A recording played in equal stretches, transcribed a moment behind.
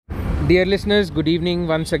Dear listeners, good evening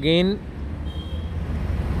once again.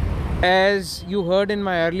 As you heard in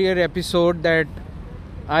my earlier episode that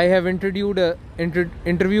I have interviewed a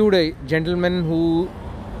gentleman who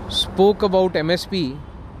spoke about MSP.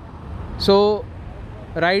 So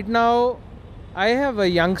right now I have a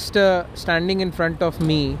youngster standing in front of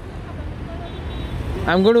me.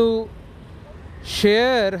 I'm going to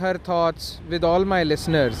share her thoughts with all my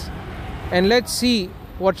listeners and let's see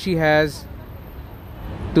what she has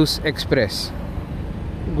to express.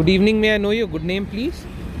 Good evening, may I know your good name please?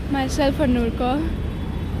 Myself, Gurnoor.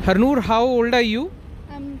 Gurnoor, how old are you?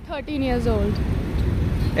 I'm 13 years old.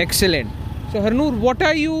 Excellent. So Gurnoor, what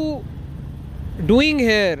are you doing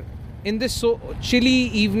here in this so chilly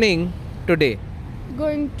evening today?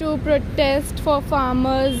 Going to protest for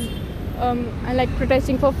farmers. I like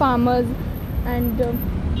protesting for farmers and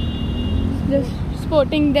just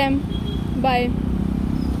supporting them by...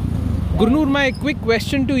 Gurnoor, my quick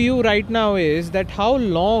question to you right now is that how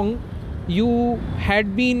long you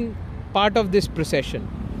had been part of this procession?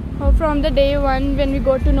 From the day one when we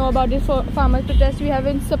got to know about this farmers protest, we have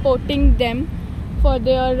been supporting them for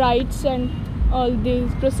their rights and all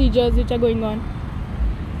these procedures which are going on.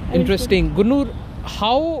 Interesting. Gurnoor,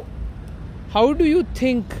 how do you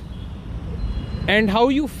think and how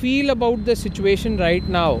you feel about the situation right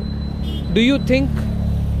now? Do you think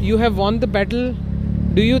you have won the battle?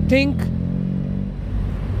 Do you think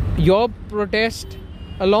your protest,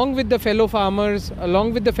 along with the fellow farmers,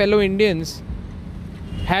 along with the fellow Indians,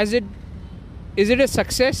 is it a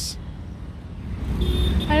success?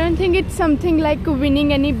 I don't think it's something like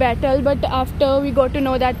winning any battle, but after we got to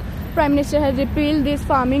know that Prime Minister has repealed this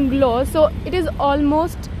farming law, so it is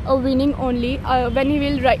almost a winning only. When he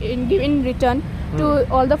will give in return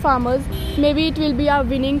to all the farmers, maybe it will be a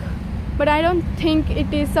winning, but I don't think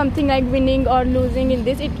it is something like winning or losing in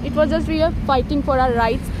this. It was just we are fighting for our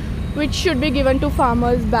rights, which should be given to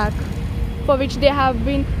farmers back, for which they have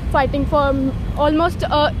been fighting for almost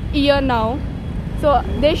a year now. So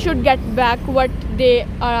they should get back what they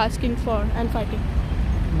are asking for and fighting.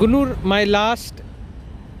 Gurnoor, my last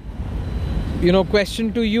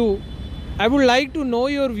question to you. I would like to know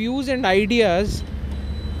your views and ideas,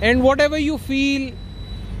 and whatever you feel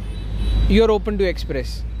you're open to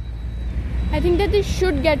express. I think that they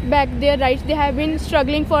should get back their rights. They have been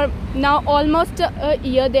struggling for now almost a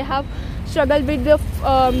year. They have struggled with the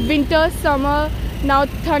winter, summer, now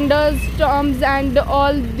thunderstorms and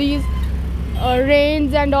all these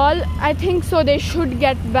rains and all. I think so they should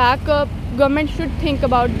get back. Government should think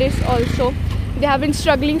about this also. They have been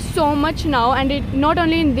struggling so much now, and it not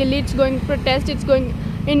only in Delhi, it's going protest, it's going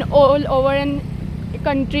in all over in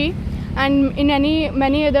country and in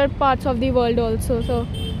many other parts of the world also. So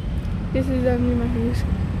this is only my views.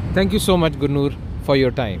 Thank you so much, Gurnoor, for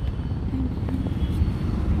your time.